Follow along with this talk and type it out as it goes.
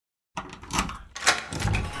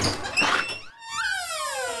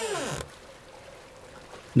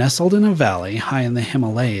Nestled in a valley high in the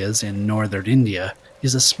Himalayas in northern India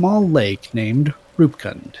is a small lake named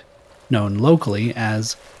Rupkund, known locally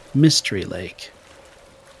as Mystery Lake.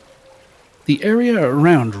 The area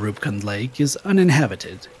around Rupkund Lake is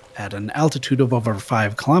uninhabited. At an altitude of over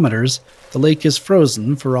 5 kilometers, the lake is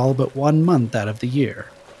frozen for all but 1 month out of the year,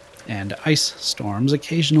 and ice storms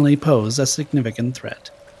occasionally pose a significant threat.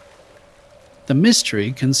 The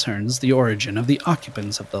mystery concerns the origin of the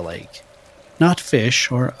occupants of the lake, not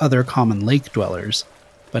fish or other common lake dwellers,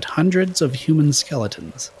 but hundreds of human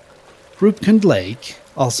skeletons. Rupkund Lake,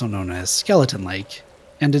 also known as Skeleton Lake,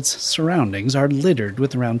 and its surroundings are littered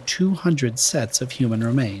with around 200 sets of human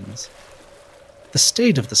remains. The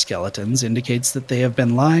state of the skeletons indicates that they have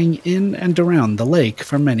been lying in and around the lake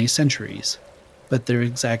for many centuries, but their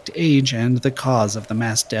exact age and the cause of the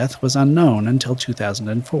mass death was unknown until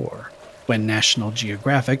 2004, when National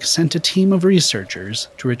Geographic sent a team of researchers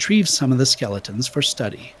to retrieve some of the skeletons for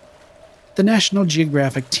study. The National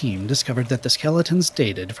Geographic team discovered that the skeletons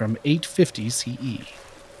dated from 850 CE.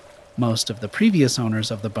 Most of the previous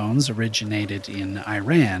owners of the bones originated in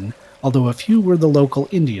Iran, although a few were the local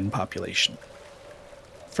Indian population.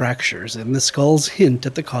 Fractures in the skulls hint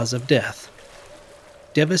at the cause of death.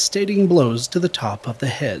 Devastating blows to the top of the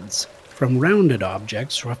heads, from rounded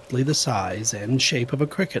objects roughly the size and shape of a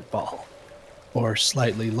cricket ball, or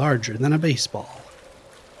slightly larger than a baseball.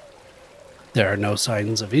 There are no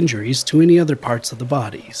signs of injuries to any other parts of the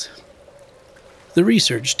bodies. The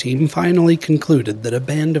research team finally concluded that a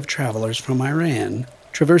band of travelers from Iran,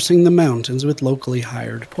 traversing the mountains with locally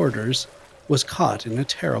hired porters, was caught in a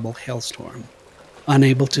terrible hailstorm.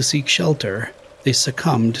 Unable to seek shelter, they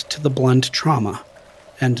succumbed to the blunt trauma,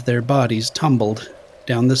 and their bodies tumbled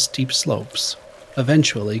down the steep slopes,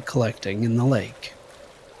 eventually collecting in the lake.